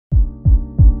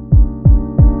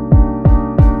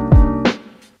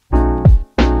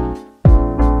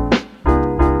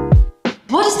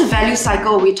value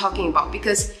cycle we're talking about?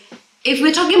 Because if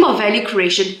we're talking about value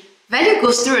creation, value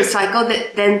goes through a cycle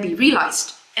that then be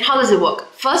realized. And how does it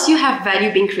work? First, you have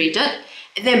value being created,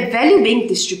 and then value being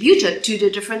distributed to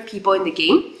the different people in the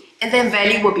game, and then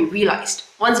value will be realized.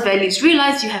 Once value is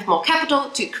realized, you have more capital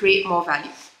to create more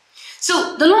value.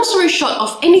 So the long story short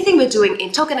of anything we're doing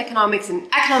in token economics and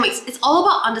economics, it's all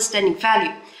about understanding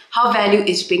value. How value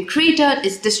is being created,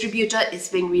 is distributed, is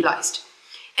being realized.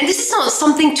 And this is not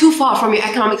something too far from your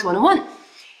Economics 101.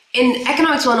 In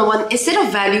Economics 101, instead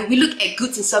of value, we look at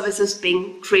goods and services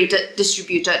being created,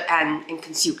 distributed, and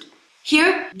consumed.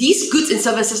 Here, these goods and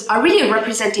services are really a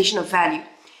representation of value.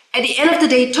 At the end of the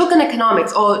day, token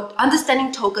economics, or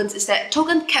understanding tokens, is that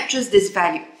token captures this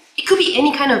value. It could be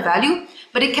any kind of value,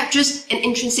 but it captures an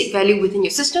intrinsic value within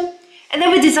your system. And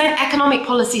then we design economic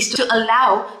policies to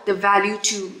allow the value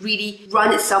to really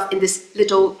run itself in this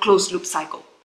little closed loop cycle.